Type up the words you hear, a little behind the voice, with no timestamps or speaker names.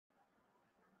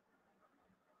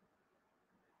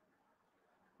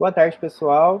Boa tarde,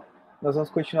 pessoal. Nós vamos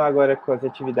continuar agora com as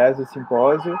atividades do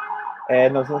simpósio.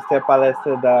 Nós vamos ter a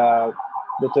palestra da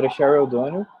doutora Cheryle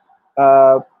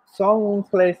A. Só um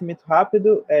esclarecimento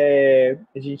rápido,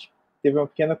 a gente teve uma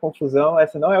pequena confusão,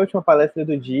 essa não é a última palestra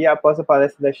do dia, após a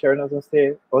palestra da Cheryle nós vamos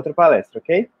ter outra palestra,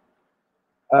 ok?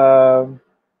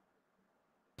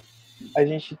 A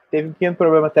gente teve um pequeno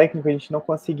problema técnico, a gente não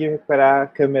conseguiu recuperar a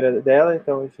câmera dela,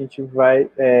 então a gente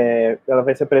ela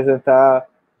vai se apresentar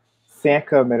sem a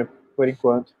câmera, por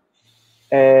enquanto.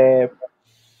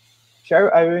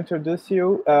 Cheryle, I will introduce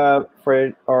you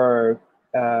for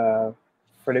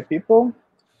the people.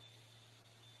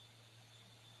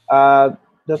 A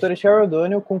doutora Cheryle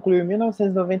A concluiu em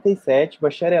 1997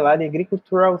 bacharelado em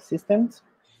Agricultural Systems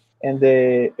and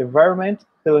the Environment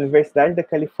pela Universidade da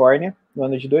Califórnia. No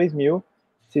ano de 2000,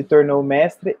 se tornou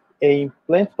mestre em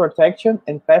Plant Protection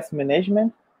and Pest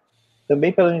Management,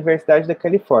 também pela Universidade da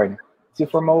Califórnia. Se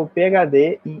formou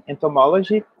PhD em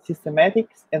Entomology,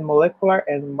 Systematics and Molecular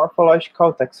and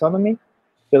Morphological Taxonomy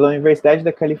pela Universidade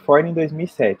da Califórnia em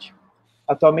 2007.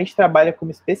 Atualmente trabalha como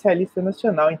especialista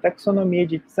nacional em taxonomia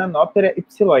de Thysanoptera e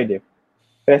Psiloidea.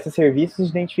 Presta serviços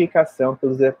de identificação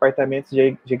pelos departamentos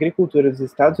de agricultura dos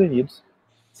Estados Unidos,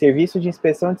 serviço de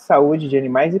inspeção de saúde de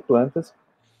animais e plantas,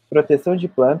 proteção de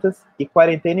plantas e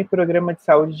quarentena e programa de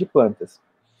saúde de plantas.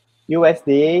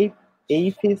 USDA,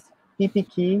 APHIS,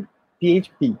 PPQ,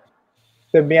 PHP.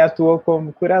 Também atua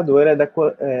como curadora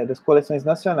das coleções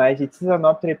nacionais de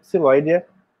Thysanoptera e Psiloidea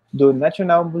do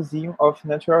National Museum of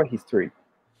Natural History.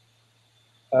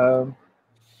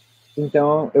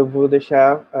 Então, eu vou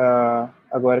deixar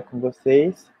agora com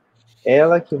vocês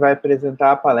ela que vai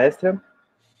apresentar a palestra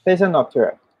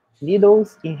Thysanoptera,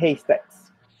 Needles in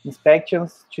Haystacks,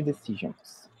 Inspections to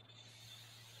Decisions.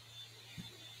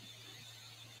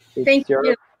 Thank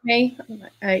you, May.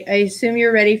 I assume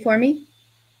you're ready for me?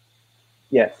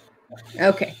 Yes.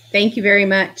 Okay, thank you very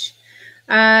much.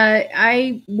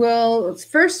 I will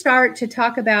first start to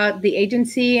talk about the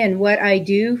agency and what I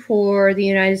do for the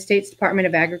United States Department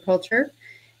of Agriculture.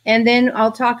 And then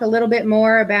I'll talk a little bit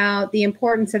more about the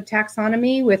importance of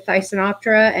taxonomy with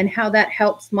Thysanoptera and how that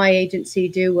helps my agency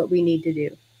do what we need to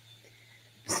do.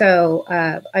 So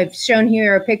I've shown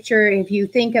here a picture. If you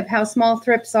think of how small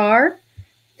thrips are,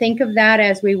 think of that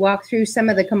as we walk through some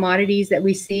of the commodities that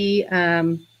we see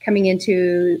coming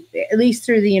into, at least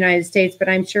through the United States, but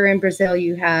I'm sure in Brazil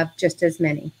you have just as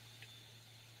many.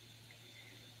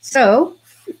 So,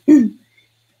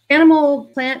 Animal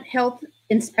Plant Health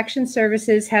Inspection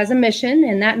Services has a mission,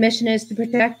 and that mission is to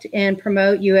protect and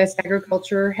promote U.S.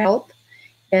 agriculture health,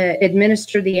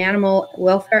 administer the Animal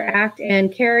Welfare Act,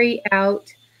 and carry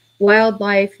out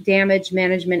wildlife damage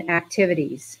management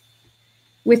activities.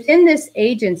 Within this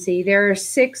agency, there are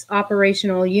 6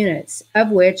 operational units,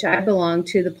 of which I belong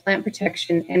to the Plant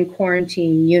Protection and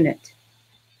Quarantine Unit.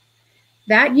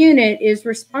 That unit is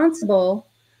responsible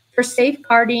for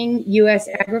safeguarding U.S.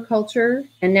 agriculture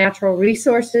and natural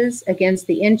resources against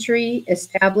the entry,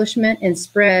 establishment, and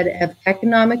spread of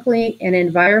economically and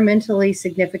environmentally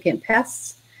significant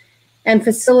pests, and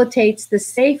facilitates the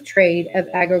safe trade of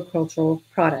agricultural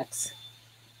products.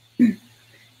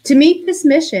 To meet this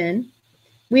mission,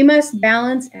 we must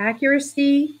balance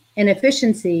accuracy and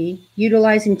efficiency,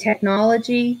 utilizing technical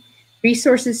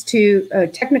resources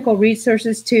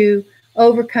to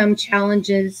overcome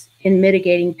challenges in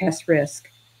mitigating pest risk.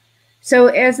 So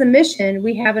as a mission,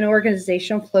 we have an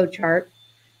organizational flowchart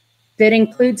that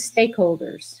includes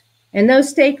stakeholders. And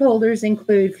those stakeholders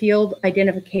include field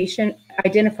identifiers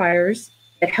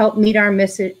that help meet our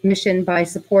mission by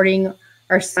supporting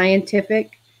our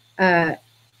scientific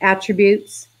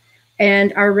attributes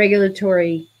and our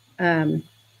regulatory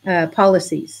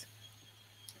policies.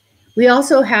 We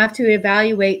also have to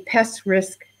evaluate pest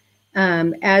risk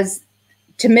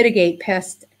to mitigate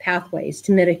pest pathways,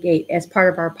 to mitigate as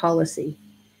part of our policy.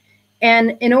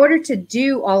 And in order to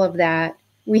do all of that,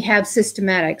 we have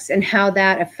systematics and how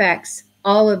that affects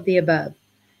all of the above.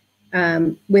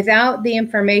 Without the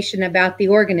information about the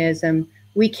organism,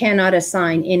 we cannot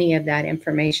assign any of that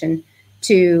information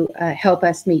to help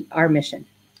us meet our mission.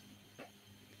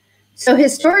 So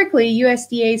historically,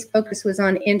 USDA's focus was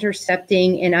on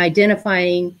intercepting and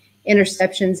identifying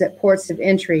interceptions at ports of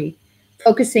entry,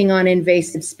 focusing on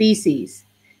invasive species.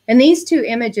 And these 2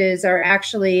 images are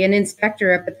actually an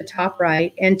inspector up at the top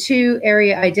right and 2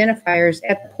 area identifiers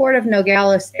at the port of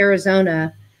Nogales,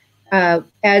 Arizona,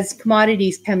 as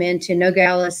commodities come into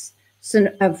Nogales,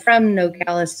 from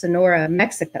Nogales, Sonora,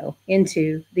 Mexico,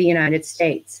 into the United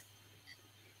States.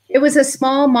 It was a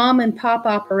small mom and pop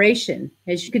operation.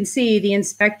 As you can see, the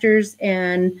inspectors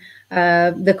and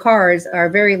the cars are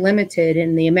very limited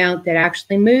in the amount that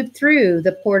actually moved through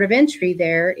the port of entry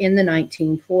there in the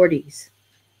 1940s.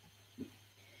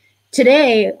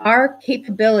 Today, our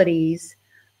capabilities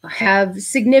have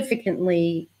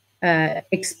significantly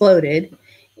exploded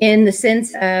in the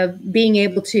sense of being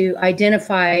able to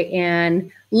identify and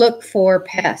look for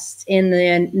pests in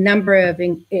the number of,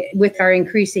 with our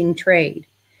increasing trade.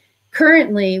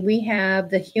 Currently, we have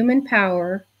the human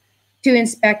power to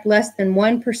inspect less than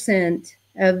 1%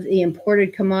 of the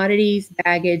imported commodities,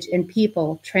 baggage, and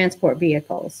people transport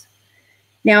vehicles.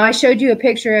 Now, I showed you a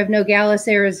picture of Nogales,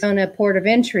 Arizona port of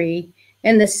entry,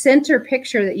 and the center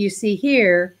picture that you see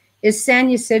here is San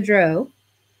Ysidro,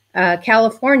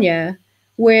 California,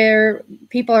 where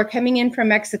people are coming in from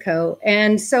Mexico,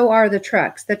 and so are the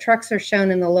trucks. The trucks are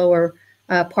shown in the lower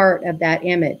part of that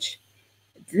image.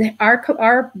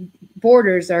 Our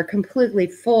borders are completely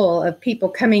full of people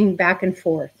coming back and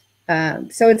forth.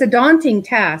 So it's a daunting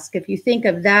task if you think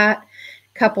of that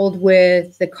coupled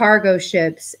with the cargo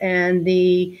ships and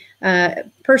the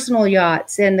personal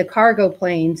yachts and the cargo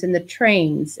planes and the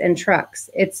trains and trucks.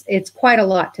 It's quite a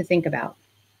lot to think about.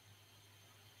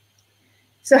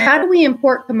 So how do we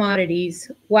import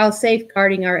commodities while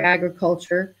safeguarding our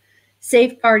agriculture,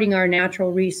 safeguarding our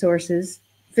natural resources,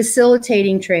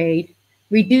 facilitating trade,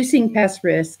 reducing pest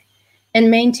risk, and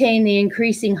maintain the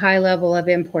increasing high level of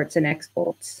imports and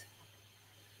exports?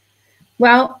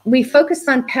 Well, we focus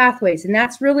on pathways, and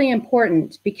that's really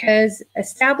important because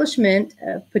establishment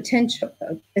potential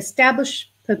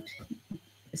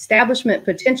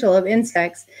of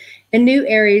insects in new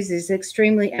areas is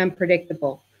extremely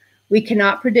unpredictable. We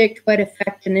cannot predict what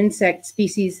effect an insect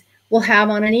species will have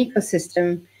on an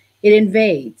ecosystem it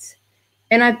invades.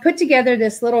 And I've put together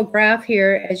this little graph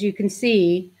here, as you can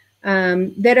see,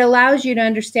 that allows you to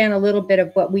understand a little bit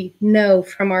of what we know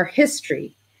from our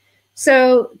history.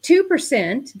 So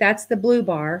 2%, that's the blue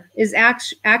bar, is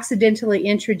accidentally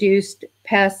introduced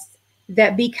pests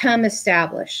that become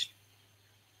established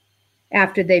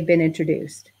after they've been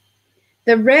introduced.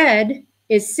 The red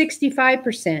is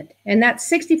 65%, and that's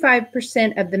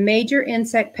 65% of the major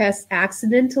insect pests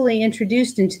accidentally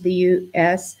introduced into the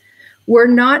U.S. were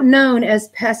not known as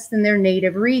pests in their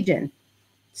native region.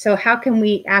 So how can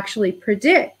we actually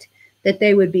predict that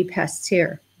they would be pests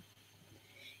here?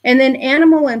 And then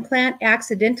animal and plant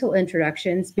accidental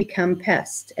introductions become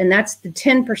pests, and that's the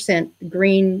 10%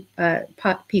 green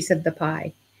piece of the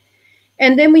pie.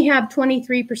 And then we have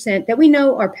 23% that we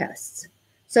know are pests.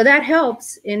 So that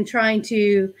helps in trying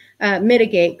to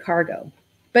mitigate cargo.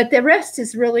 But the rest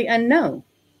is really unknown.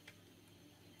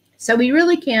 So we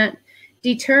really can't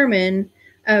determine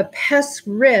a pest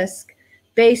risk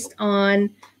based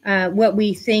on what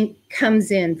we think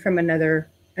comes in from another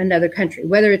country,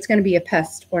 whether it's going to be a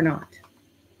pest or not.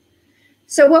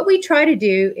 So what we try to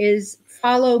do is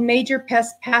follow major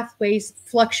pest pathways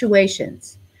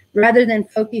fluctuations rather than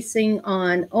focusing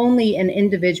on only an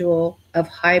individual of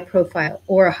high profile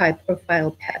or a high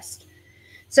profile pest.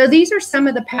 So these are some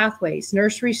of the pathways: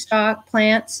 nursery stock,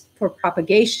 plants for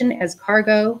propagation as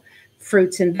cargo,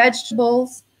 fruits and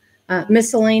vegetables,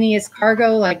 miscellaneous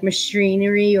cargo like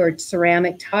machinery or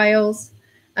ceramic tiles,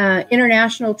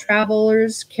 international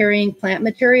travelers carrying plant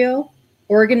material,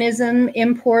 organism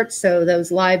imports, so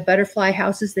those live butterfly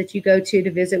houses that you go to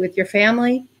visit with your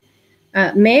family,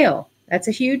 mail, that's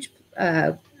a huge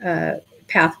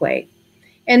pathway.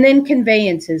 And then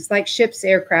conveyances like ships,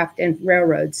 aircraft, and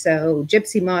railroads. So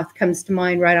gypsy moth comes to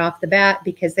mind right off the bat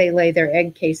because they lay their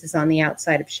egg cases on the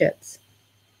outside of ships.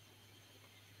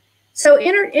 So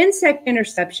insect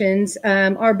interceptions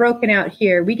are broken out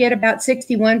here. We get about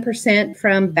 61%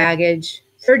 from baggage,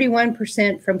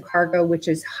 31% from cargo, which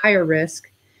is higher risk,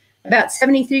 about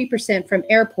 73% from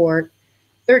airport,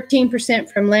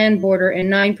 13% from land border,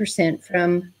 and 9%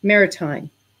 from maritime.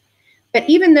 But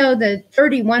even though the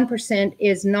 31%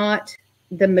 is not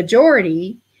the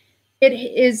majority, it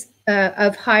is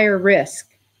of higher risk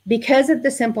because of the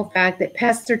simple fact that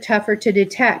pests are tougher to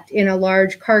detect in a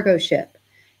large cargo ship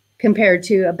compared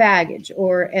to a baggage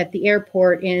or at the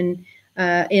airport in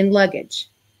luggage.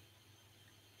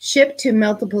 Shipped to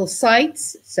multiple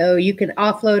sites, so you can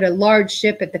offload a large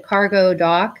ship at the cargo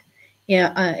dock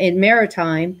in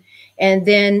maritime, and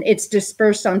then it's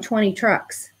dispersed on 20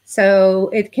 trucks. So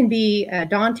it can be a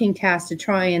daunting task to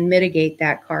try and mitigate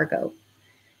that cargo.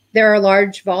 There are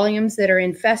large volumes that are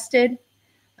infested.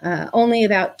 Only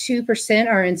about 2%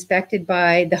 are inspected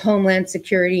by the Homeland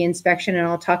Security inspection, and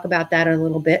I'll talk about that in a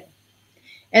little bit.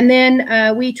 And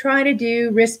then we try to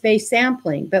do risk-based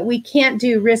sampling, but we can't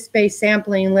do risk-based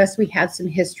sampling unless we have some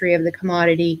history of the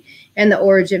commodity and the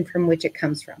origin from which it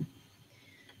comes from.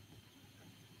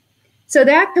 So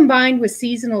that combined with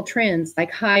seasonal trends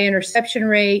like high interception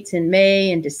rates in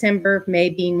May and December, May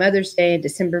being Mother's Day and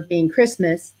December being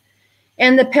Christmas,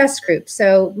 and the pest group.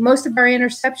 So most of our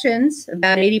interceptions,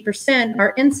 about 80%,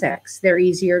 are insects. They're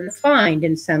easier to find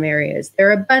in some areas.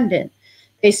 They're abundant.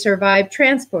 They survive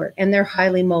transport, and they're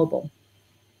highly mobile.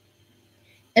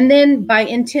 And then by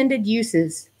intended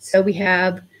uses, so we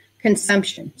have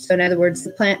consumption. So in other words, the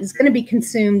plant is going to be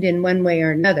consumed in one way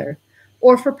or another,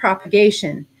 or for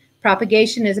propagation.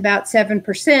 Propagation is about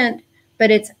 7%, but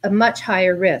it's a much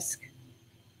higher risk.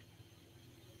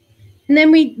 And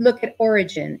then we look at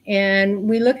origin, and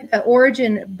we look at the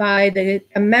origin by the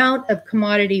amount of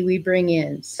commodity we bring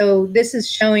in. So this is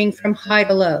showing from high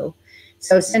to low.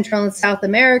 So Central and South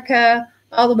America,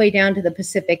 all the way down to the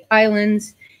Pacific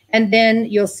Islands. And then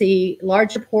you'll see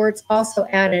larger ports also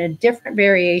add in a different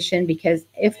variation, because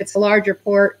if it's a larger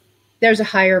port, there's a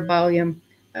higher volume,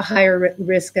 a higher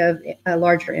risk of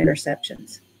larger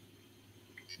interceptions.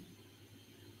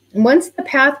 And once the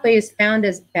pathway is found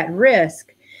as at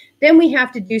risk, then we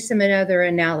have to do some other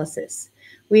analysis.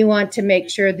 We want to make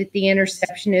sure that the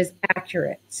interception is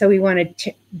accurate. So we want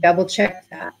to double check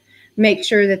that. Make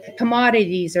sure that the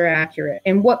commodities are accurate.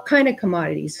 And what kind of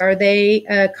commodities? Are they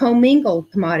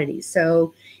commingled commodities?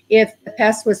 So if the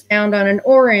pest was found on an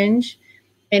orange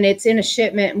and it's in a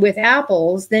shipment with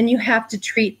apples, then you have to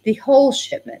treat the whole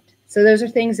shipment. So those are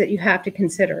things that you have to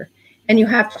consider. And you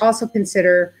have to also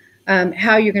consider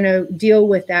how you're going to deal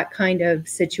with that kind of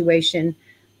situation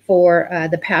for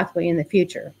the pathway in the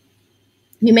future.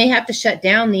 You may have to shut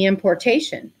down the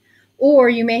importation, or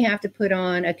you may have to put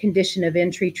on a condition of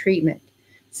entry treatment.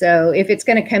 So if it's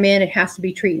going to come in, it has to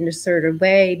be treated in a certain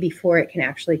way before it can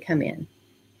actually come in.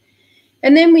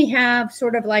 And then we have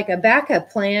sort of like a backup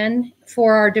plan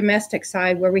for our domestic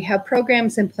side, where we have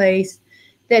programs in place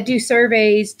that do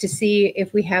surveys to see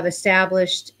if we have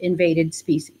established invaded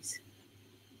species.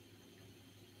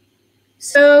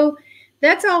 So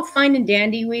that's all fine and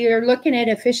dandy. We are looking at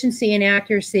efficiency and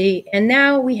accuracy, and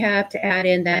now we have to add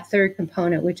in that third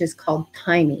component, which is called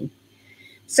timing.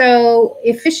 So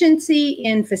efficiency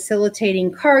in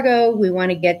facilitating cargo, we want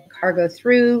to get cargo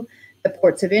through the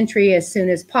ports of entry as soon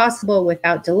as possible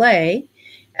without delay.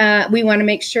 We want to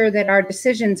make sure that our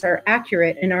decisions are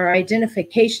accurate and our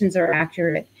identifications are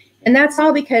accurate. And that's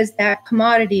all because that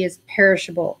commodity is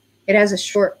perishable. It has a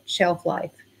short shelf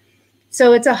life.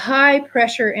 So it's a high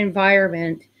pressure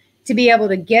environment to be able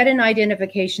to get an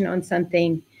identification on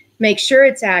something, make sure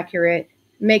it's accurate,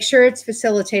 make sure it's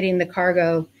facilitating the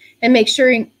cargo, and make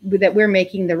sure that we're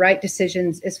making the right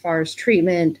decisions as far as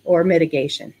treatment or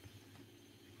mitigation.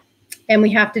 And we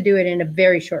have to do it in a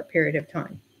very short period of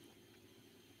time.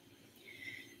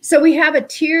 So we have a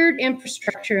tiered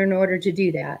infrastructure in order to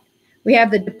do that. We have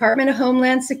the Department of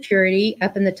Homeland Security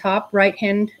up in the top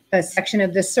right-hand section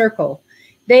of this circle.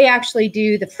 They actually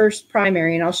do the first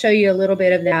primary, and I'll show you a little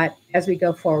bit of that as we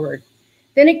go forward.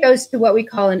 Then it goes to what we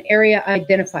call an area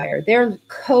identifier. They're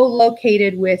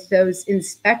co-located with those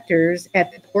inspectors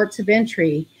at the ports of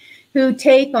entry who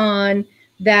take on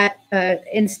that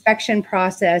inspection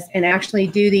process and actually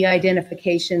do the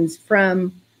identifications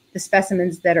from the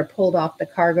specimens that are pulled off the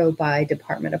cargo by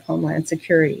Department of Homeland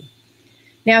Security.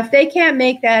 Now, if they can't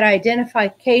make that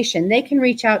identification, they can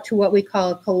reach out to what we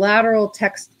call a collateral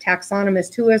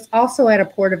taxonomist who is also at a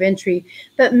port of entry,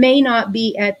 but may not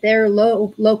be at their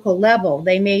local level.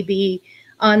 They may be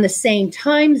on the same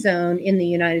time zone in the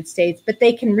United States, but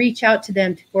they can reach out to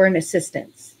them for an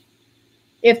assistance.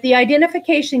 If the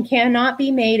identification cannot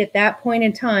be made at that point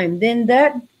in time, then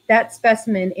that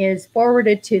specimen is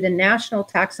forwarded to the national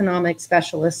taxonomic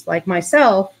specialist like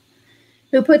myself,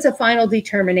 who puts a final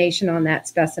determination on that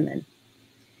specimen.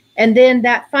 And then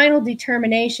that final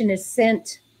determination is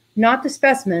sent, not the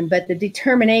specimen, but the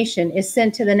determination is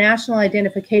sent to the National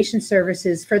Identification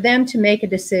Services for them to make a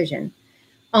decision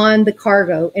on the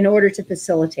cargo in order to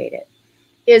facilitate it.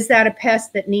 Is that a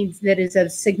pest that is a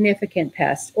significant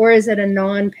pest, or is it a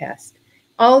non-pest?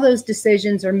 All those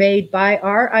decisions are made by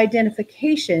our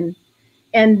identification,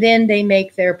 and then they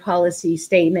make their policy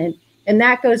statement. And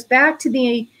that goes back to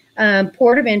the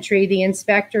port of entry, the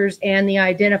inspectors, and the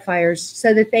identifiers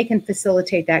so that they can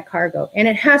facilitate that cargo. And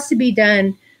it has to be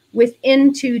done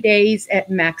within 2 days at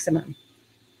maximum,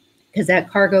 because that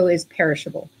cargo is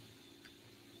perishable.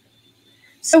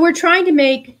 So we're trying to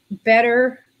make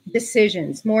better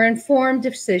decisions, more informed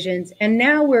decisions, and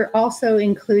now we're also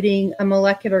including a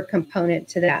molecular component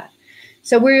to that.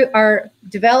 So we are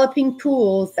developing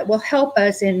tools that will help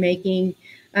us in making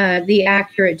the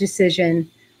accurate decision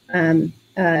in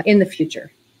the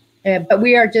future. But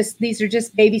these are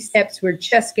just baby steps. We're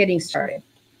just getting started.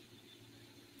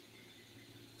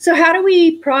 So how do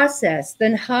we process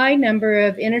the high number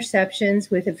of interceptions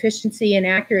with efficiency and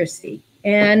accuracy?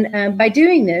 And by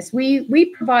doing this, we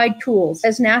provide tools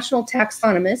as national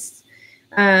taxonomists.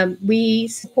 We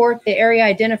support the area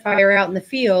identifier out in the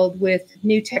field with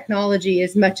new technology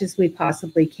as much as we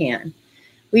possibly can.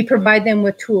 We provide them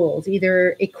with tools,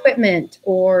 either equipment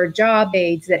or job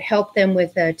aids that help them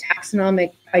with a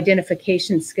taxonomic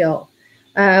identification skill.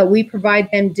 We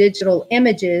provide them digital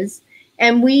images,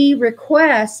 and we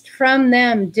request from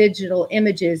them digital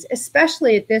images,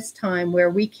 especially at this time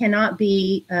where we cannot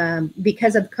be,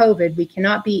 because of COVID, we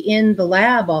cannot be in the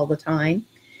lab all the time.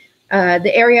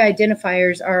 The area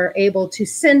identifiers are able to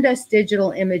send us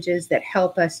digital images that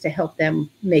help us to help them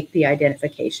make the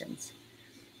identifications.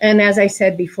 And as I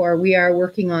said before, we are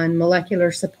working on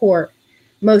molecular support,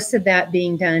 most of that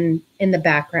being done in the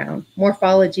background.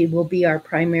 Morphology will be our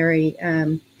primary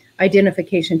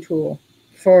identification tool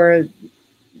for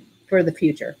the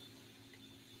future.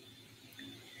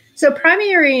 So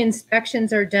primary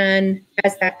inspections are done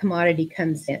as that commodity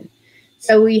comes in.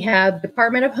 So we have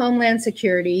Department of Homeland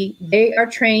Security. They are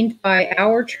trained by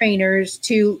our trainers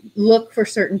to look for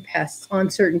certain pests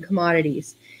on certain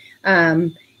commodities.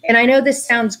 And I know this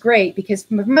sounds great because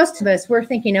for most of us, we're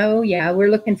thinking, oh yeah, we're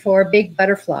looking for a big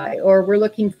butterfly or we're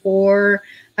looking for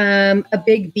a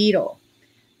big beetle.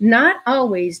 Not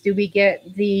always do we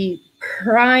get the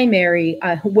primary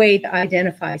way to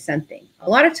identify something. A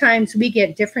lot of times we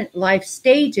get different life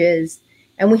stages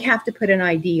and we have to put an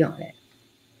ID on it.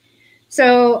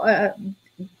 So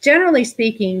generally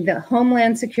speaking, the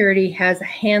Homeland Security has a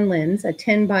hand lens, a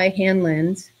 10 by hand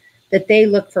lens that they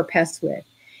look for pests with.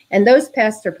 And those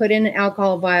pests are put in an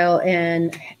alcohol vial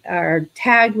and are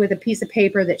tagged with a piece of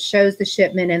paper that shows the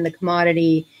shipment and the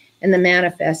commodity and the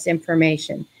manifest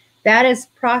information. That is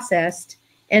processed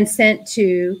and sent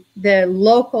to the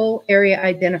local area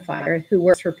identifier who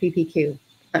works for PPQ,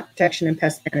 Plant Protection and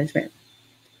Pest Management.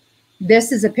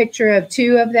 This is a picture of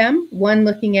two of them, one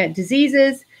looking at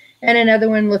diseases and another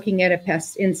one looking at a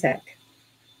pest insect.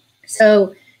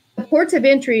 So the ports of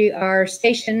entry are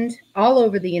stationed all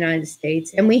over the United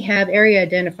States, and we have area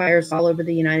identifiers all over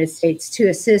the United States to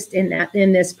assist in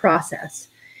this process.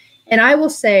 And I will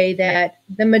say that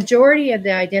the majority of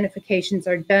the identifications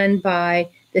are done by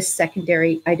this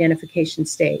secondary identification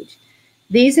stage.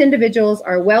 These individuals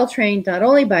are well trained not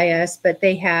only by us, but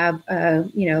they have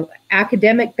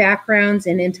academic backgrounds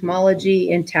in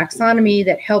entomology and taxonomy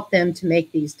that help them to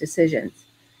make these decisions.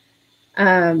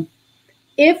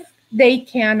 If they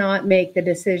cannot make the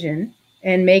decision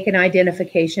and make an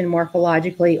identification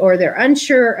morphologically, or they're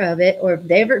unsure of it, or if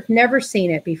they've never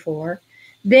seen it before,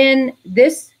 then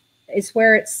this is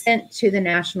where it's sent to the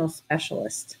national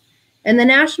specialists. And the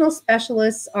national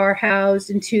specialists are housed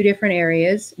in two different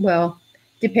areas. Well,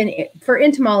 for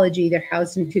entomology, they're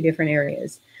housed in two different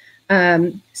areas.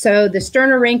 So the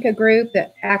Sternorhyncha group, the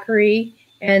Acari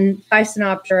and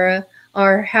Thysanoptera,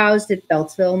 are housed at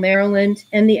Beltsville, Maryland,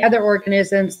 and the other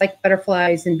organisms like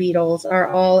butterflies and beetles are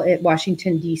all at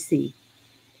Washington, D.C.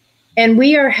 And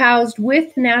we are housed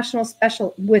with National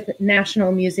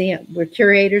Museum. We're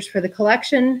curators for the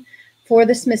collection for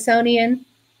the Smithsonian,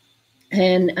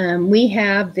 and we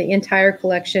have the entire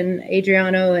collection.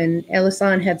 Adriano and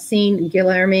Elisan have seen,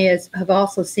 Guilherme have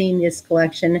also seen this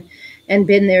collection and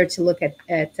been there to look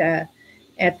at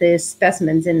the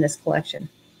specimens in this collection.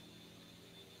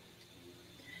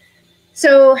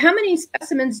 So how many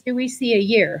specimens do we see a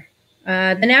year?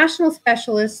 The national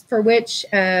specialists, for which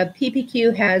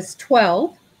PPQ has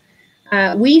 12,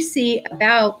 we see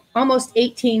about almost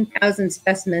 18,000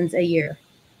 specimens a year.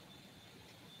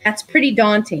 That's pretty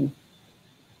daunting,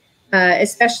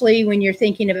 especially when you're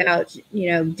thinking about,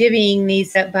 divvying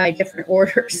these up by different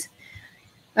orders.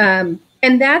 And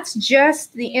that's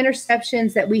just the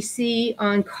interceptions that we see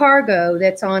on cargo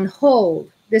that's on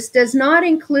hold. This does not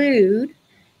include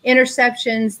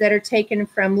interceptions that are taken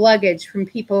from luggage from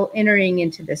people entering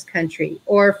into this country,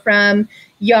 or from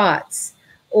yachts,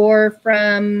 or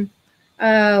from,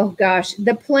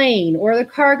 the plane or the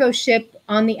cargo ship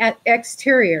on the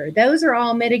exterior. Those are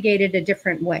all mitigated a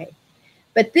different way.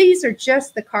 But these are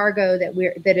just the cargo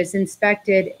that is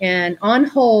inspected and on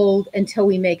hold until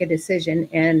we make a decision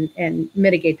and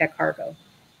mitigate that cargo.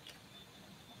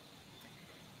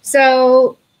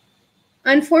 So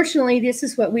unfortunately, this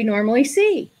is what we normally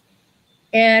see.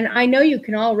 And I know you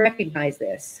can all recognize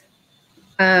this.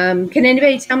 Can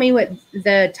anybody tell me what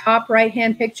the top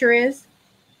right-hand picture is?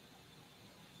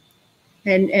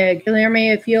 And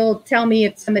Guilherme, if you'll tell me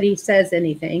if somebody says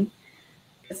anything,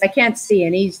 because I can't see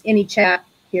any chat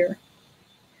here.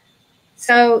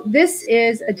 So this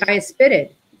is a diaspidid.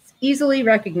 It's easily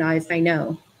recognized, I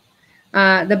know.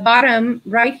 The bottom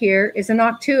right here is an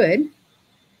octuid,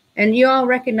 and you all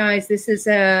recognize this is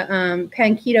a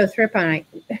Panketothripite.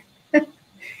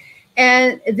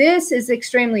 And this is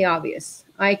extremely obvious,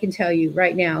 I can tell you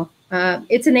right now.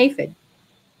 It's an aphid,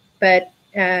 but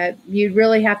you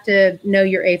really have to know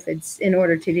your aphids in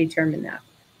order to determine that.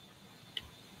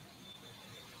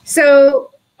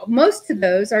 So most of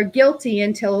those are guilty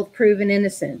until proven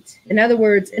innocent. In other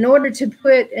words, in order to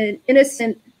put an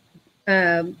innocent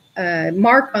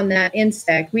mark on that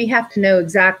insect, we have to know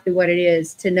exactly what it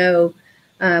is to know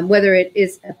whether it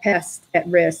is a pest at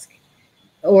risk,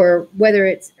 or whether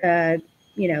it's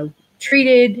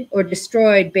treated or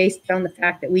destroyed based on the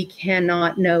fact that we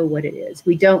cannot know what it is.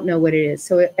 We don't know what it is.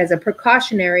 So as a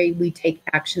precautionary, we take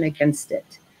action against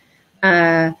it.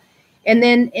 And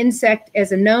then insect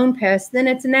as a known pest, then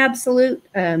it's an absolute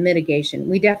mitigation.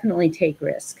 We definitely take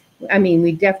risk. I mean,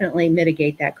 we definitely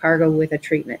mitigate that cargo with a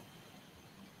treatment.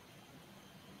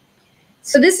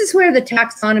 So this is where the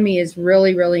taxonomy is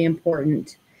really, really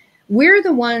important. We're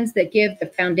the ones that give the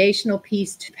foundational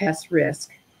piece to pest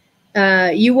risk.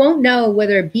 You won't know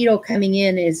whether a beetle coming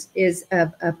in is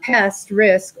a pest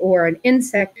risk or an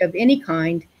insect of any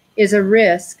kind is a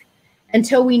risk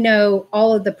until we know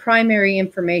all of the primary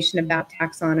information about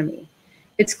taxonomy.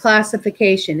 Its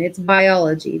classification, its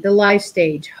biology, the life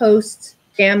stage, hosts,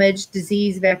 damage,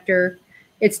 disease vector,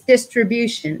 its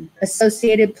distribution,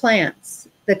 associated plants,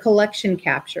 the collection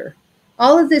capture.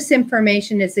 All of this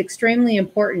information is extremely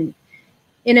important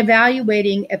in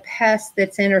evaluating a pest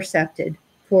that's intercepted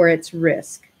for its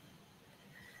risk.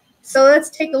 So let's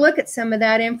take a look at some of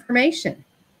that information.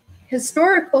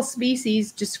 Historical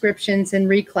species descriptions and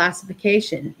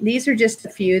reclassification. These are just a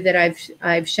few that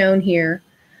I've shown here.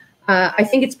 I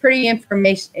think it's pretty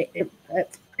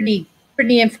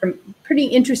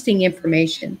interesting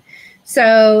information.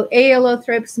 So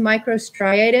Aeolothrix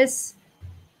microstriatus,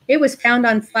 it was found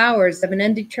on flowers of an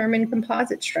undetermined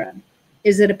composite shrub.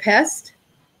 Is it a pest?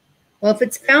 Well, if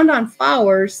it's found on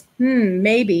flowers,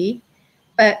 maybe.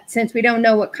 But since we don't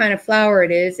know what kind of flower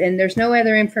it is and there's no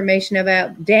other information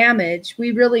about damage,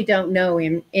 we really don't know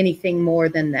anything more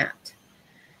than that.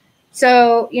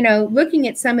 So, looking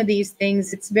at some of these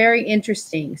things, it's very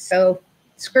interesting. So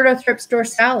Scrotothrips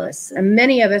dorsalis, and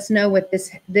many of us know what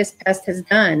this pest has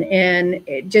done, and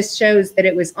it just shows that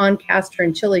it was on castor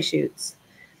and chili shoots.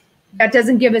 That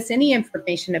doesn't give us any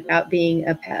information about being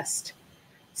a pest.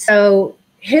 So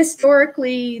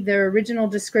historically, the original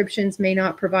descriptions may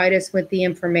not provide us with the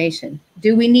information.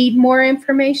 Do we need more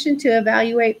information to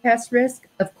evaluate pest risk?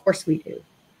 Of course we do.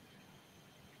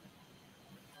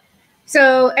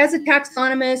 So as a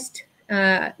taxonomist,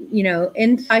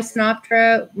 in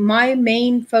Thysanoptera, my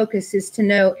main focus is to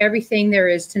know everything there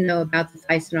is to know about the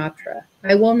Thysanoptera.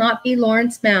 I will not be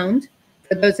Lawrence Mound.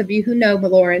 For those of you who know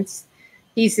Lawrence,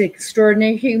 he's an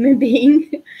extraordinary human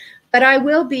being. But I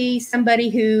will be somebody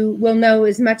who will know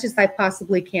as much as I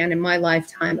possibly can in my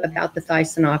lifetime about the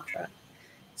Thysanoptera.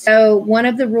 So one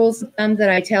of the rules of thumb that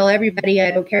I tell everybody,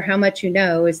 I don't care how much you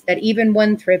know, is that even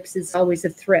one thrips is always a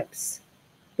thrips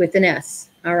with an S,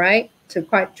 all right? So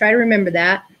try to remember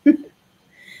that.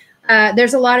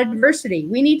 There's a lot of diversity.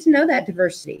 We need to know that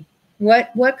diversity.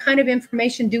 What kind of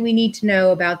information do we need to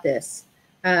know about this?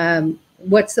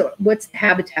 What's the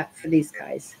habitat for these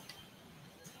guys?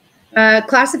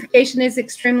 Classification is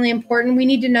extremely important. We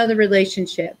need to know the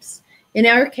relationships. In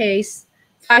our case,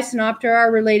 Thysanoptera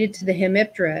are related to the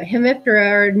Hemiptera.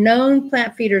 Hemiptera are known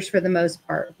plant feeders for the most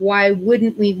part. Why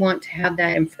wouldn't we want to have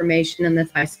that information in the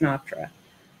Thysanoptera?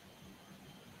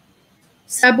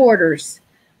 Suborders.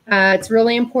 It's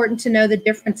really important to know the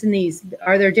difference in these.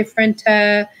 Are there different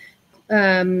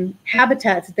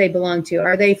habitats that they belong to?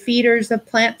 Are they feeders of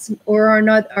plants or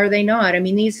are they not? I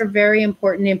mean, these are very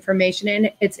important information,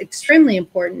 and it's extremely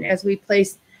important as we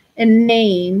place a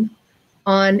name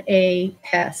on a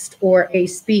pest or a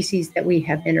species that we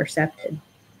have intercepted.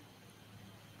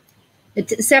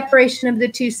 The separation of the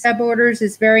two suborders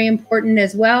is very important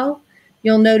as well.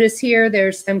 You'll notice here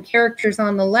there's some characters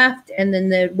on the left, and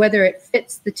then whether it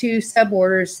fits the two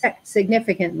suborders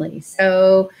significantly.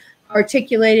 So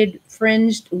articulated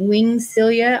fringed wing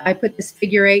cilia. I put this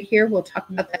figure 8 here. We'll talk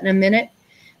about that in a minute.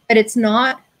 But it's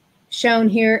not shown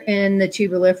here in the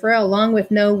tubulifera, along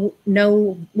with no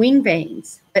wing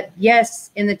veins. But yes,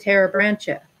 in the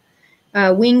Terebrancha.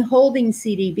 Wing holding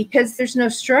CD, because there's no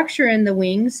structure in the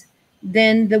wings,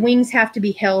 then the wings have to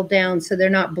be held down so they're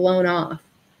not blown off.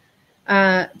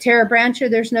 Terebrancha,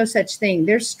 there's no such thing.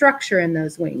 There's structure in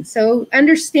those wings. So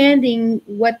understanding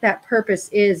what that purpose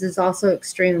is also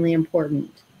extremely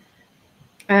important.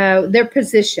 Their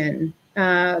position.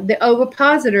 The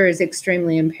ovipositor is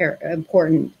extremely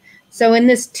important. So in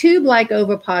this tube-like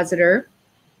ovipositor,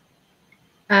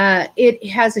 it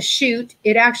has a chute.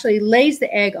 It actually lays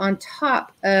the egg on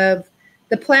top of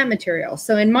the plant material.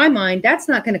 So in my mind, that's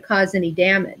not going to cause any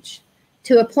damage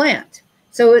to a plant.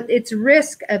 So its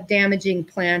risk of damaging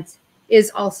plants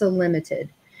is also limited.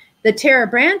 The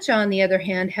Terebrancha, on the other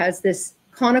hand, has this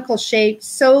conical shaped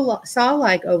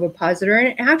saw-like ovipositor, and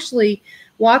it actually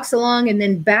walks along and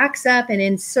then backs up and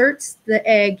inserts the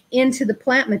egg into the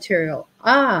plant material,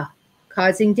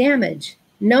 causing damage.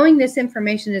 Knowing this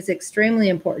information is extremely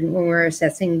important when we're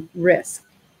assessing risk.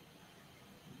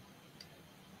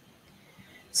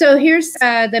 So here's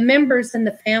the members in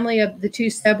the family of the two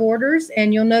suborders,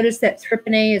 and you'll notice that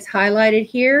Thysanoptera A is highlighted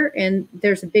here, and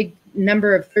there's a big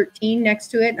number of 13 next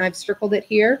to it, and I've circled it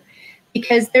here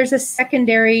because there's a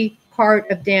secondary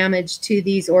part of damage to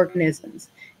these organisms,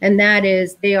 and that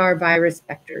is they are virus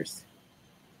vectors.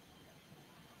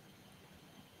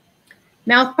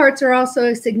 Mouthparts are also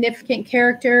a significant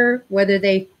character, whether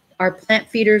they are plant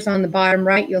feeders on the bottom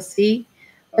right, you'll see,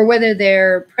 or whether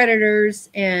they're predators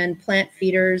and plant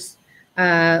feeders,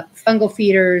 fungal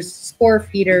feeders, spore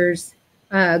feeders,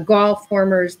 gall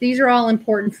formers. These are all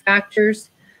important factors.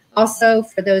 Also,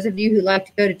 for those of you who like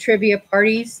to go to trivia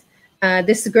parties,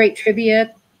 this is great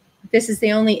trivia. This is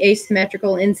the only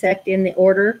asymmetrical insect in the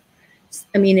order.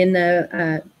 I mean, in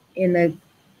the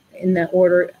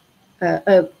order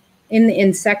in the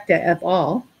insecta of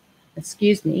all.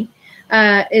 Excuse me.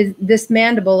 This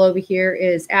mandible over here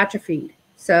is atrophied.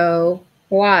 So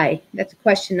why? That's a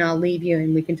question I'll leave you,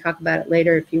 and we can talk about it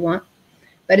later if you want.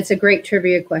 But it's a great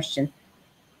trivia question.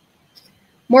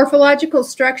 Morphological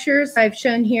structures, I've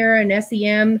shown here an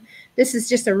SEM. This is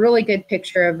just a really good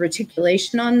picture of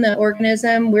reticulation on the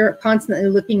organism. We're constantly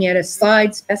looking at a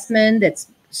slide specimen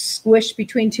that's squished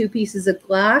between two pieces of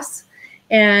glass.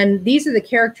 And these are the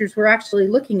characters we're actually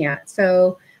looking at.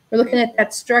 So we're looking at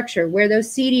that structure, where those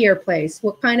setae are placed,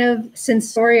 what kind of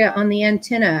sensoria on the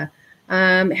antenna,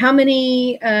 how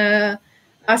many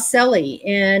ocelli,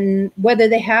 and whether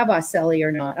they have ocelli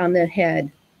or not on the head.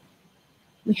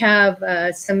 We have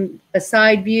a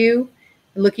side view,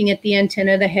 looking at the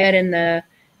antenna, the head, and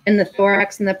the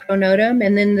thorax and the pronotum,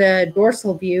 and then the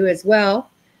dorsal view as well.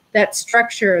 That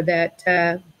structure,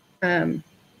 that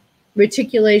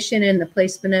reticulation and the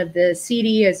placement of the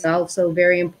setae is also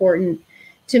very important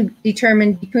to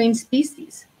determine between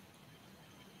species.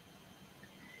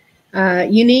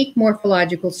 Unique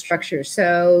morphological structure.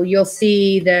 So you'll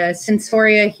see the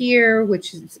sensoria here,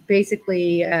 which is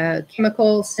basically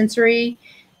chemical sensory,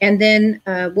 and then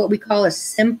what we call a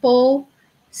simple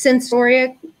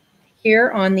sensoria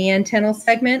here on the antennal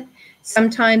segment.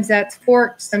 Sometimes that's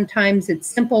forked, sometimes it's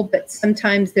simple, but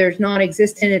sometimes there's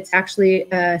non-existent. It's actually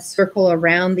a circle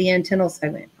around the antennal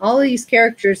segment. All of these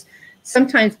characters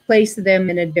sometimes place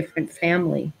them in a different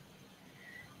family.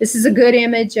 This is a good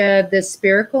image of the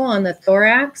spiracle on the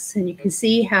thorax, and you can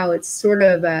see how it's sort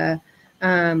of a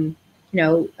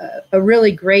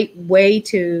really great way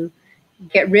to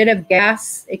get rid of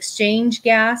gas, exchange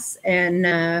gas, and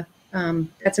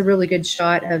that's a really good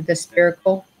shot of the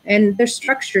spiracle. And their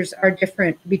structures are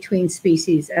different between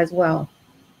species as well.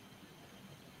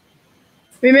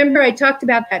 Remember, I talked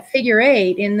about that figure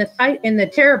 8 in the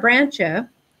Terebrancha.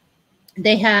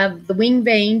 They have the wing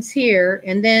veins here,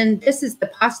 and then this is the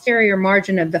posterior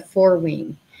margin of the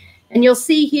forewing. And you'll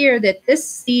see here that this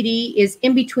setae is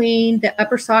in between the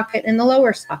upper socket and the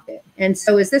lower socket, and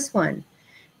so is this one.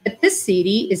 But this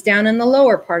setae is down in the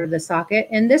lower part of the socket,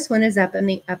 and this one is up in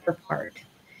the upper part.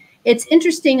 It's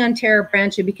interesting on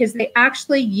Terebrancha because they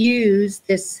actually use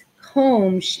this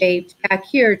comb shaped back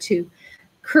here to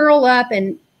curl up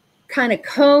and kind of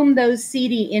comb those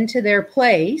setae into their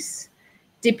place,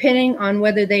 depending on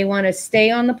whether they want to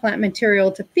stay on the plant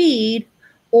material to feed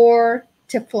or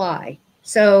to fly.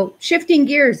 So shifting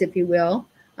gears, if you will,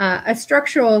 a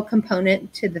structural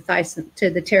component to the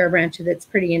Terebrancha that's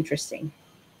pretty interesting.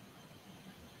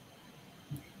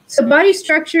 So body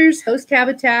structures, host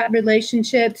habitat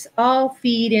relationships all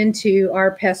feed into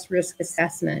our pest risk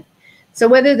assessment. So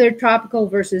whether they're tropical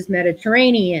versus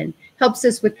Mediterranean helps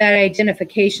us with that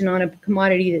identification on a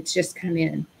commodity that's just come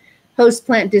in. Host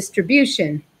plant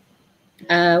distribution,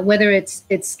 whether it's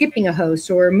skipping a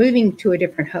host or moving to a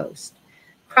different host.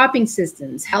 Cropping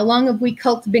systems, how long have we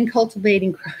been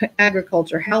cultivating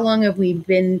agriculture? How long have we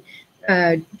been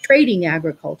trading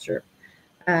agriculture?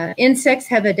 Insects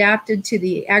have adapted to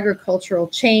the agricultural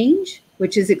change,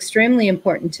 which is extremely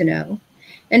important to know.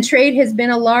 And trade has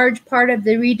been a large part of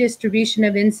the redistribution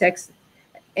of insects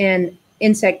and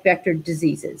insect vector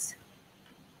diseases.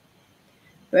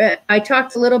 I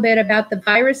talked a little bit about the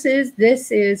viruses.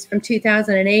 This is from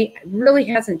 2008. It really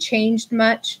hasn't changed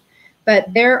much,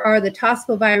 but there are the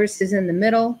tospoviruses in the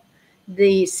middle,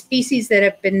 the species that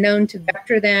have been known to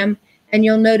vector them, and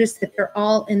you'll notice that they're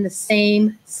all in the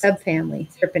same subfamily,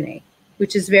 Thysanoptera,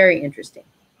 which is very interesting.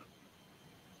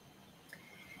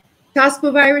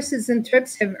 Tospoviruses and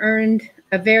thrips have earned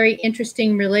a very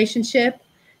interesting relationship.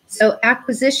 So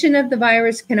acquisition of the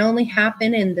virus can only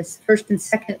happen in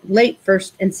the late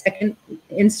first and second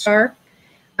instar.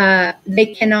 They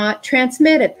cannot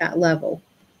transmit at that level.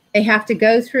 They have to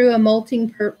go through a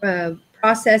molting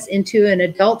process into an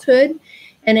adulthood,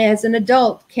 and as an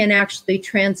adult can actually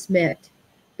transmit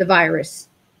the virus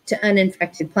to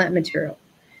uninfected plant material.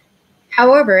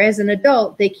 However, as an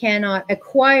adult, they cannot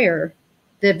acquire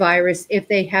the virus if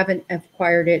they haven't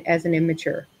acquired it as an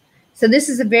immature. So this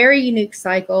is a very unique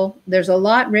cycle. There's a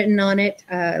lot written on it,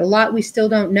 a lot we still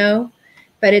don't know,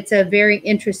 but it's a very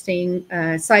interesting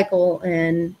cycle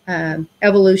and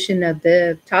evolution of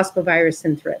the tospovirus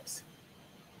and thrips.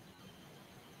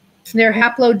 They're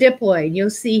haplodiploid. You'll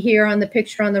see here on the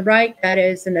picture on the right, that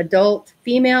is an adult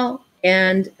female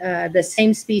and the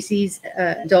same species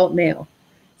adult male.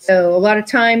 So a lot of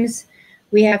times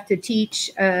we have to teach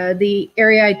the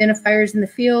area identifiers in the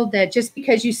field that just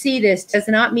because you see this does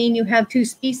not mean you have two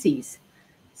species.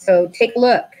 So take a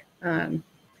look.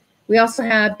 We also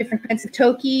have different kinds of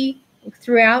toki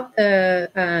throughout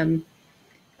the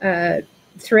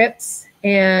thrips,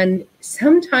 and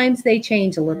sometimes they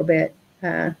change a little bit.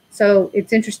 So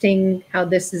it's interesting how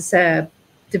this is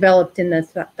developed in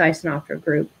the Thysanoptera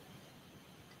group.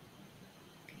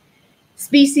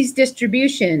 Species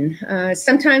distribution.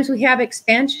 Sometimes we have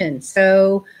expansion.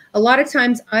 So a lot of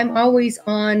times I'm always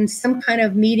on some kind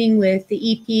of meeting with the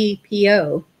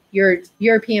EPPO, your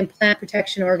European Plant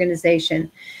Protection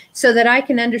Organization, so that I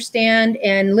can understand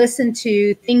and listen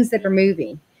to things that are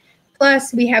moving.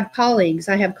 Plus, we have colleagues.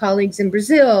 I have colleagues in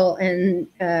Brazil and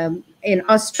in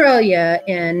Australia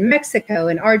and Mexico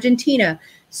and Argentina.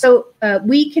 So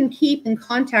we can keep in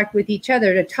contact with each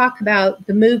other to talk about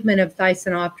the movement of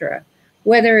Thysanoptera,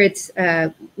 whether it's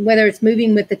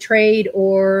moving with the trade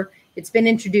or it's been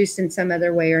introduced in some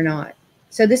other way or not.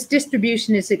 So this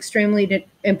distribution is extremely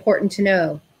important to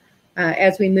know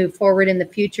as we move forward in the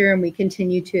future and we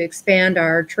continue to expand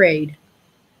our trade.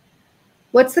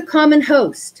 What's the common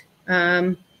host?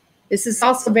 This is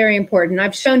also very important.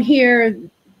 I've shown here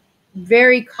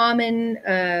very common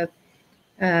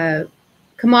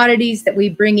commodities that we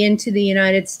bring into the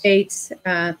United States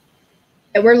that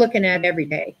we're looking at every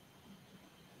day.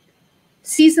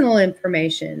 Seasonal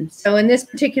information. So in this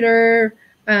particular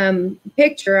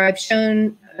picture, I've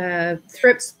shown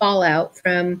thrips fallout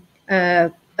from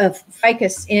a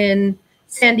ficus in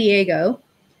San Diego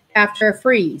after a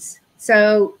freeze.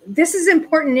 So this is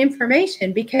important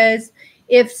information because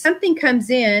if something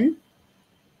comes in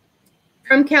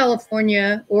from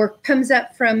California or comes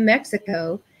up from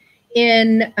Mexico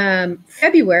in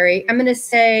February, I'm going to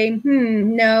say,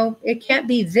 no, it can't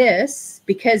be this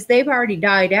because they've already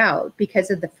died out because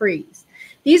of the freeze.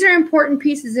 These are important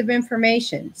pieces of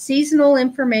information. Seasonal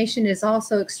information is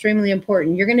also extremely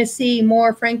important. You're going to see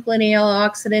more Franklinia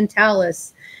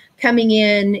occidentalis coming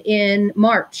in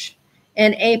March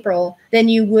and April than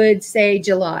you would say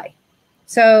July.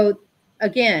 So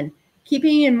again,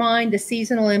 keeping in mind the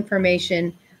seasonal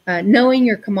information, knowing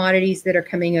your commodities that are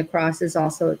coming across is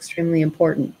also extremely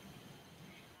important.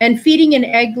 And feeding and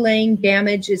egg laying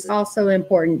damage is also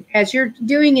important. As you're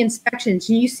doing inspections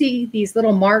and you see these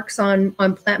little marks on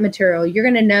plant material, you're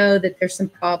going to know that there's some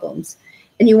problems,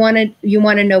 and you want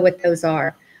to know what those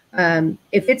are.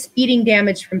 If it's feeding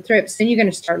damage from thrips, then you're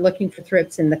going to start looking for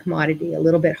thrips in the commodity a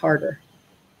little bit harder.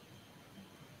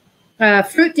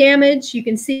 Fruit damage, you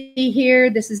can see here,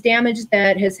 this is damage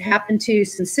that has happened to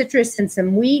some citrus and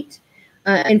some wheat.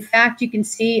 In fact, you can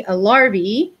see a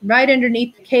larvae right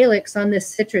underneath the calyx on this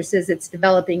citrus as it's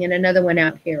developing, and another one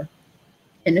out here,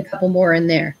 and a couple more in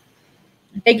there.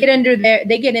 They get under there,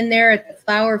 they get in there at the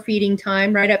flower feeding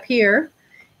time right up here,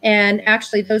 and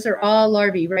actually those are all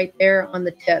larvae right there on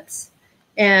the tips,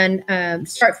 and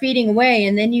start feeding away,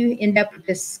 and then you end up with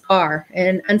this scar,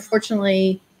 and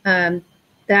unfortunately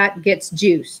that gets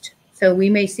juiced. So we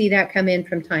may see that come in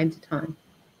from time to time.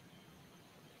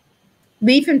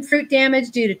 Leaf and fruit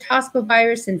damage due to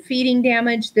tospovirus and feeding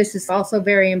damage. This is also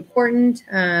very important.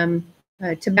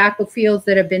 Tobacco fields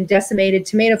that have been decimated,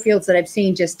 tomato fields that I've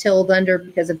seen just tilled under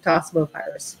because of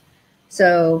tospovirus.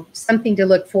 So something to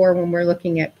look for when we're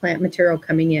looking at plant material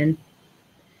coming in.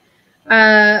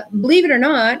 Believe it or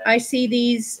not, I see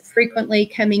these frequently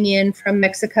coming in from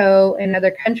Mexico and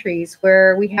other countries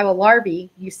where we have a larvae.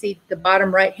 You see the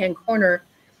bottom right-hand corner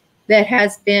that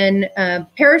has been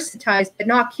parasitized but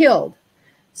not killed.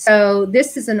 So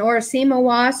this is an Orosema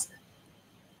wasp.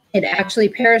 It actually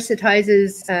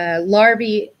parasitizes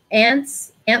larvae, ant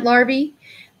larvae,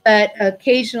 but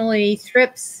occasionally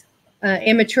thrips,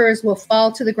 immatures will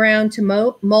fall to the ground to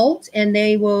molt, and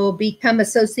they will become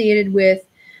associated with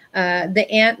the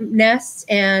ant nests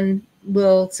and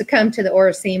will succumb to the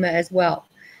Orosema as well.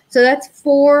 So that's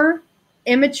 4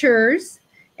 immatures,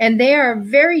 and they are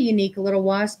very unique little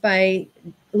wasps by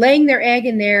laying their egg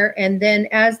in there, and then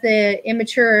as the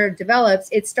immature develops,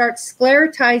 it starts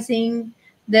sclerotizing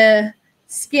the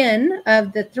skin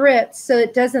of the thrips so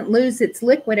it doesn't lose its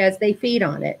liquid as they feed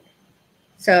on it.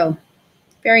 So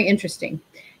very interesting.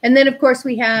 And then, of course,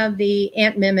 we have the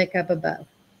ant mimic up above.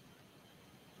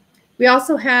 We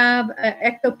also have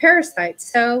ectoparasites.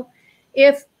 So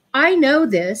if I know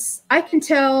this, I can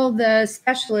tell the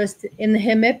specialist in the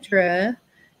Hemiptera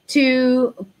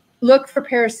to look for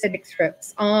parasitic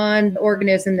thrips on the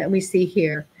organism that we see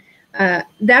here.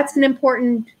 That's an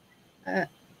important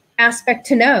aspect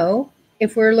to know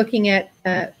if we're looking at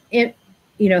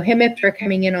Hemiptera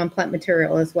coming in on plant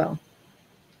material as well.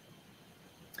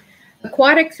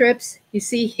 Aquatic thrips, you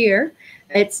see here,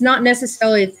 it's not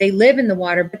necessarily that they live in the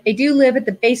water, but they do live at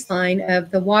the baseline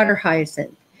of the water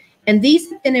hyacinth. And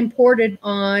these have been imported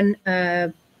on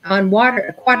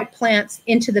aquatic plants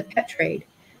into the pet trade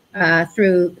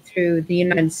through the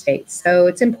United States. So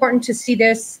it's important to see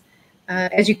this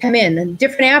as you come in, and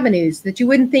different avenues that you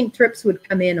wouldn't think thrips would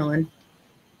come in on.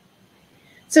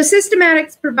 So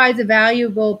systematics provides a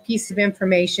valuable piece of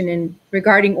information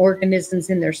regarding organisms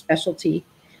in their specialty.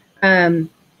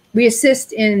 We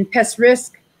assist in pest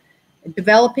risk,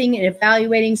 developing and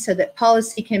evaluating so that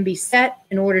policy can be set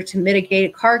in order to mitigate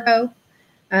a cargo.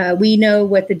 We know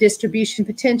what the distribution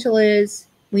potential is.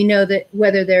 We know that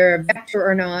whether they're a vector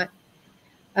or not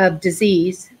of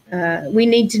disease. We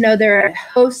need to know their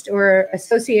host or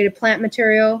associated plant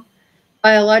material,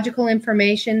 biological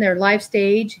information, their life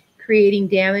stage, creating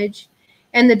damage,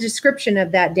 and the description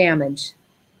of that damage.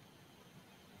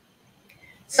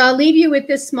 So I'll leave you with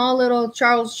this small little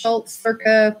Charles Schulz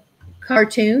circa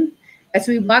cartoon. As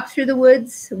we walk through the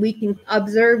woods, we can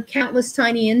observe countless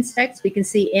tiny insects. We can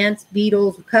see ants,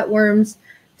 beetles, cutworms,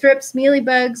 thrips,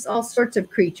 mealybugs, all sorts of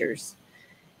creatures.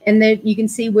 And then you can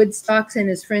see Woodstocks and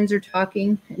his friends are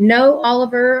talking. No,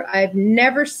 Oliver, I've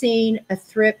never seen a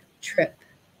thrip trip.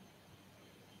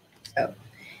 So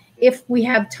if we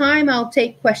have time, I'll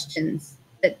take questions.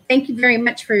 But thank you very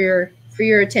much for your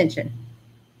attention.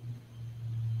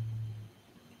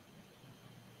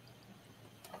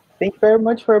 Thank you very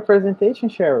much for your presentation,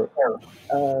 Cheryl.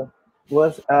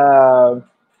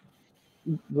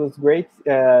 Was great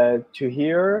to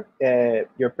hear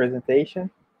your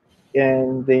presentation,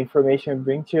 and the information you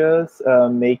bring to us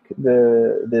make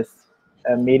this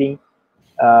meeting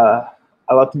a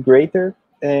lot greater.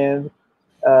 And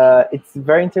it's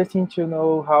very interesting to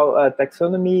know how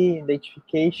taxonomy,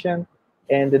 identification,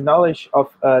 and the knowledge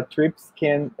of thrips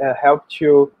can help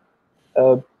to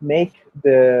make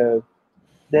the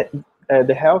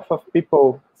health of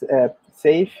people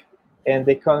safe, and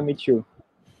the economy too.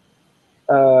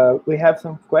 We have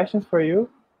some questions for you.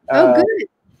 Oh, good.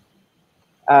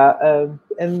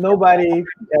 And nobody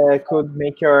could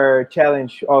make your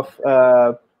challenge of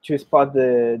to spot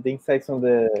the insects on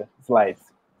the slides.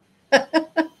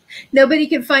 Nobody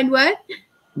can find what?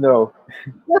 No.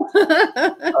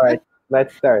 All right,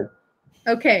 let's start.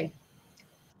 Okay.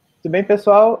 Tudo bem,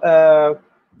 pessoal?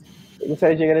 Eu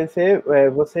gostaria de agradecer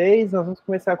vocês. Nós vamos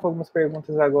começar com algumas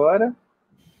perguntas agora.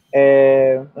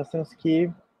 Nós temos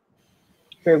aqui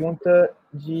pergunta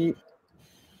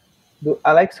do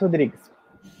Alex Rodrigues.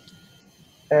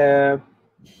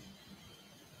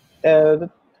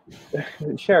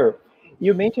 Cheryl,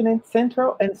 you mentioned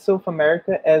Central and South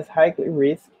America as high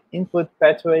risk input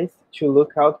pathways to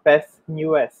look out pests in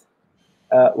US.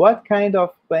 What kind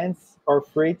of plants or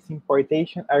fruits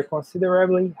importation are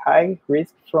considerably high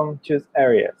risk from those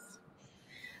areas?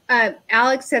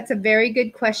 Alex, that's a very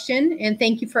good question, and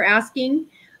thank you for asking.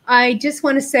 I just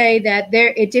want to say that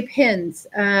it depends.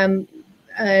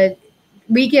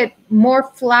 We get more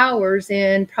flowers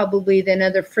in probably than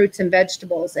other fruits and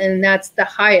vegetables, and that's the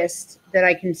highest that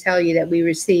I can tell you that we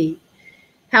receive.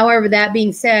 However, that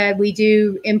being said, we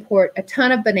do import a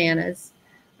ton of bananas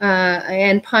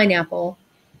and pineapple,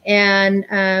 and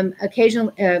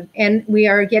occasionally, and we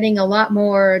are getting a lot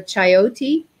more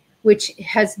chayote, which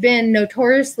has been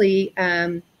notoriously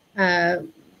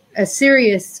a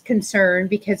serious concern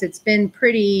because it's been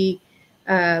pretty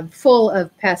full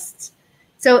of pests.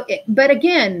 So, but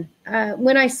again,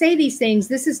 when I say these things,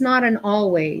 this is not an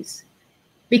always,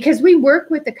 because we work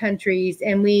with the countries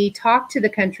and we talk to the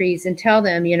countries and tell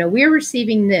them, you know, we're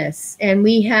receiving this, and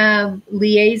we have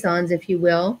liaisons, if you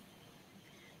will,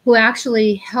 who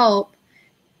actually help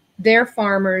their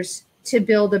farmers to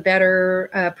build a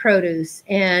better produce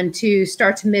and to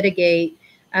start to mitigate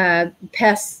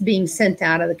pests being sent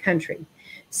out of the country.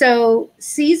 So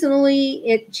seasonally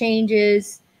it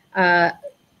changes,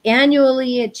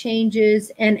 annually it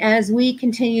changes, and as we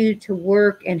continue to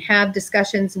work and have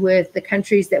discussions with the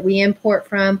countries that we import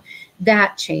from,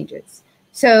 that changes.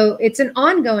 So it's an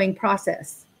ongoing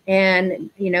process. And,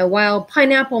 you know, while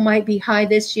pineapple might be high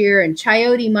this year and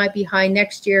chayote might be high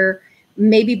next year,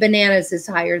 maybe bananas is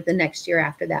higher the next year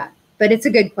after that. But it's a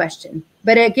good question.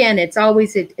 But again, it's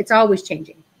always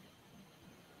changing.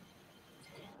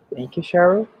 Thank you,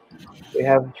 Cheryl. We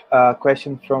have a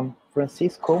question from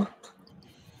Francisco.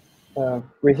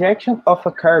 Rejection of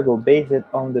a cargo based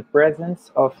on the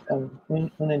presence of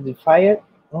an unidentified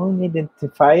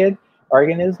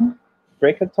organism,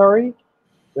 precatory,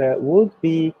 would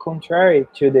be contrary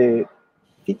to the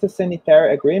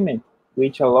phytosanitary agreement,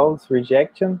 which allows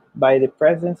rejection by the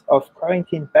presence of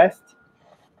quarantine pests.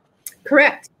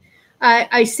 Correct.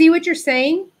 I see what you're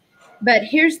saying, but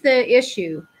here's the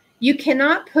issue. You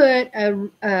cannot put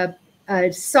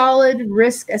a solid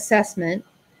risk assessment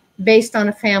based on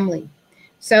a family.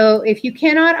 So if you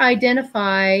cannot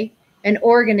identify an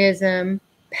organism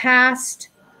past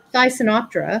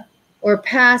Thysanoptera or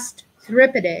past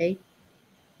Thripidae,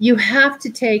 you have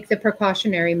to take the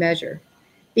precautionary measure,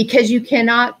 because you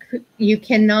cannot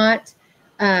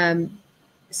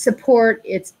support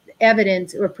its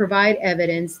evidence or provide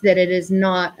evidence that it is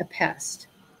not a pest.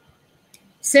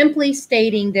 Simply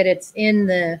stating that it's in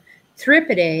the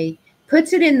Thripidae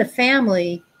puts it in the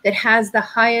family that has the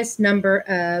highest number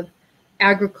of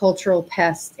agricultural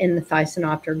pests in the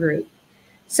Thysanoptera group.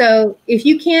 So if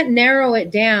you can't narrow it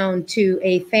down to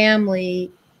a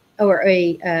family or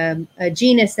a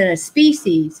genus and a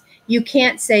species, you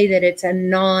can't say that it's a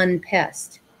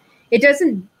non-pest. It's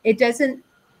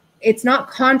not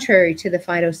contrary to the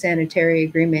phytosanitary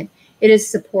agreement. It is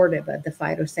supportive of the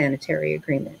phytosanitary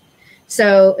agreement.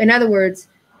 So in other words,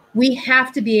 we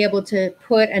have to be able to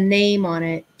put a name on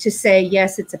it to say,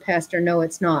 yes, it's a pest, or no,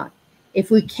 it's not.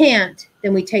 If we can't,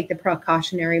 then we take the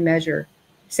precautionary measure,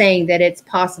 saying that it's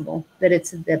possible that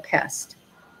it's the pest.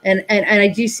 And I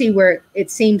do see where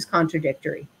it seems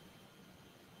contradictory.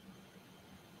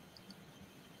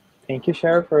 Thank you,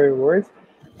 Cheryl, for your words.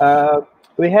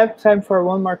 We have time for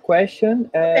one more question.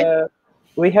 Okay.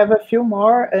 We have a few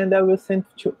more, and I will send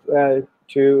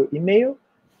to email,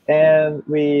 and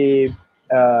we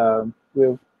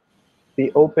will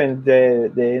be open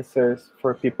the answers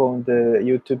for people on the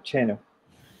YouTube channel.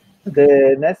 Okay.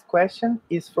 The next question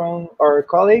is from our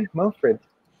colleague Manfred.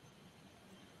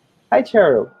 Hi,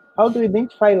 Cheryl. How do you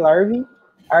identify larvae?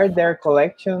 Are there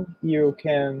collections you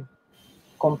can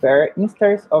compare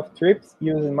instances of thrips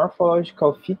using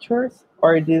morphological features,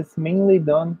 or is this mainly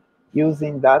done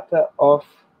using data of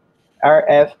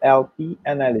RFLP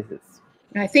analysis?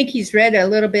 I think he's read a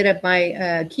little bit of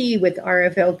my key with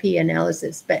RFLP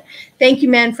analysis, but thank you,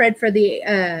 Manfred, for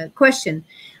the question.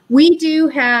 We do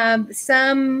have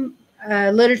some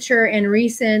literature and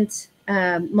recent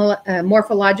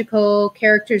morphological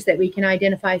characters that we can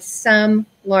identify some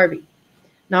larvae,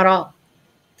 not all.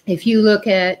 If you look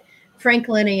at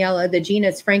Frankliniella, the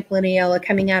genus Frankliniella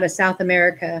coming out of South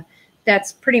America,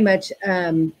 that's pretty much,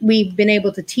 we've been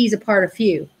able to tease apart a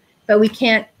few, but we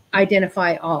can't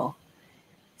identify all.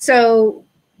 So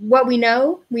what we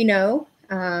know,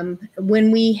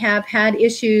 when we have had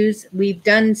issues, we've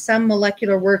done some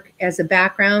molecular work as a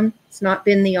background. It's not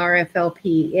been the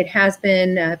RFLP. It has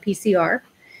been PCR,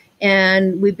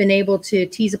 and we've been able to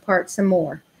tease apart some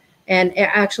more and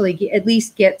actually at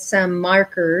least get some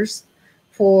markers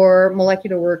for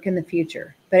molecular work in the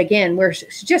future. But again, we're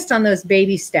just on those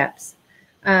baby steps.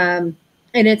 And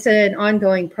it's an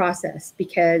ongoing process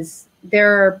because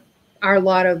there are a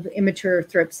lot of immature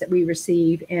thrips that we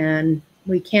receive, and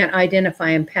we can't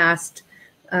identify them past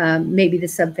maybe the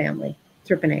subfamily,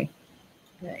 Thrypinae,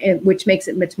 which makes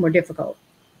it much more difficult.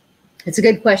 It's a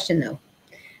good question, though.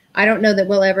 I don't know that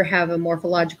we'll ever have a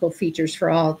morphological features for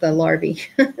all the larvae,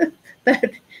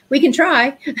 but we can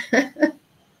try.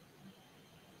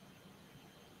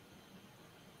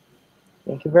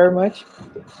 Thank you very much.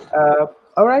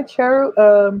 All right,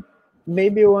 Cheryl.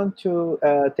 maybe you want to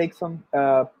take some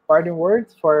parting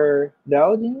words for the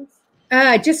audience?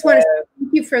 I just want to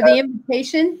thank you for the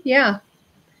invitation. Yeah.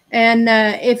 And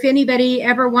if anybody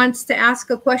ever wants to ask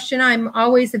a question, I'm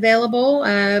always available.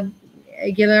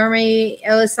 Guilherme,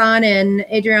 Elisan, and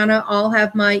Adriana all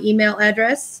have my email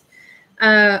address.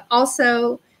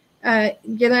 Also,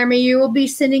 Guilherme, you will be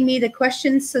sending me the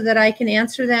questions so that I can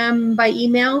answer them by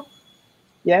email?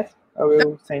 Yes, I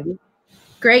will send you.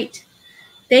 Great.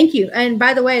 Thank you. And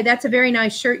by the way, that's a very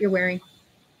nice shirt you're wearing.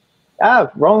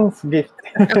 Ron's gift.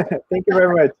 Thank you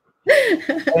very much.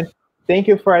 And thank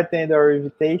you for attending our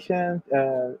invitation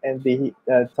and the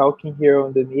talking here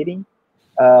on the meeting.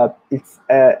 It's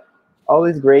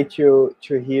always great to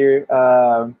hear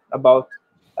about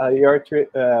your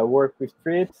work with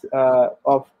thrips,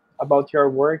 about your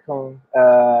work on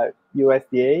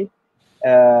USDA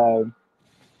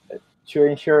to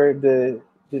ensure the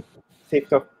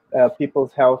safety of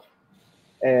people's health.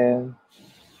 And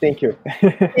thank you.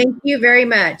 Thank you very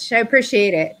much. I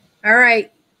appreciate it. All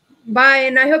right. Bye,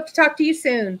 and I hope to talk to you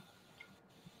soon.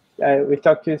 We'll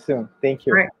talk to you soon. Thank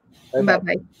you. All right.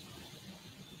 Bye-bye.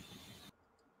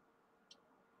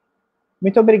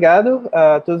 Muito obrigado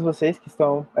a todos vocês que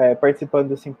estão participando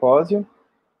do simpósio.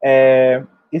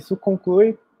 Isso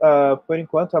conclui, por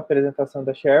enquanto, a apresentação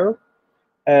da Cheryle.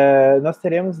 Nós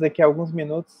teremos daqui a alguns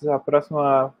minutos a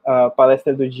próxima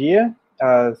palestra do dia,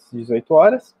 às 18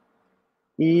 horas.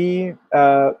 E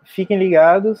fiquem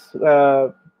ligados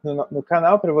no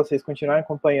canal para vocês continuarem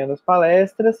acompanhando as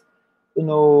palestras,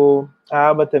 a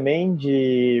aba também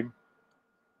de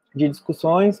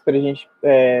discussões, para a gente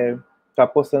estar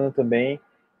postando também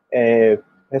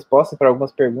respostas para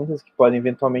algumas perguntas que podem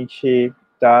eventualmente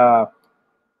estar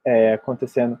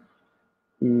acontecendo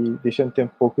e deixando o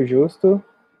tempo um pouco justo.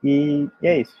 E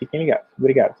é isso, fiquem ligados.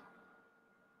 Obrigado.